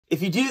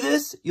If you do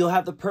this, you'll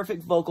have the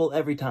perfect vocal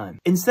every time.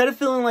 Instead of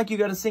feeling like you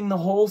gotta sing the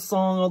whole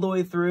song all the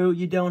way through,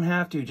 you don't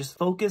have to. Just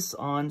focus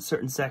on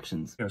certain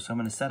sections. Here, so I'm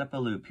gonna set up a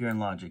loop here in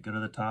Logic. Go to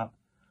the top,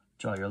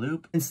 draw your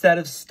loop. Instead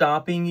of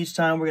stopping each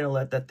time, we're gonna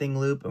let that thing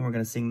loop and we're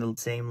gonna sing the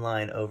same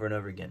line over and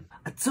over again.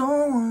 I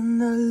don't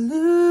wanna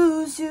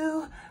lose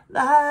you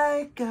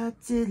like I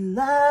did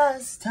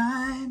last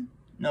time.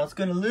 Now it's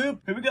gonna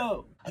loop. Here we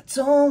go. I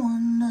don't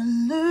wanna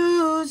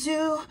lose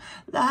you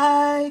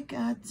like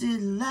I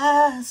did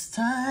last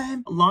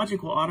time.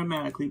 Logic will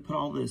automatically put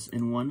all this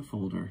in one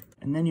folder.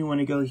 And then you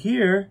wanna go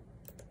here,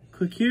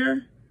 click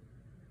here,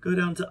 go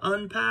down to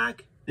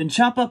unpack, then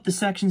chop up the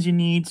sections you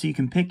need so you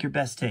can pick your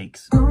best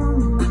takes.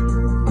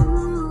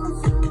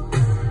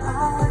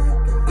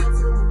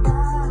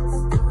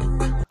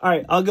 All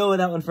right, I'll go with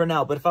that one for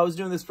now, but if I was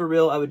doing this for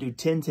real, I would do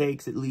 10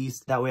 takes at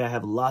least. That way I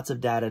have lots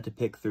of data to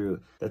pick through.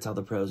 That's how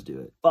the pros do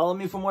it. Follow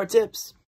me for more tips.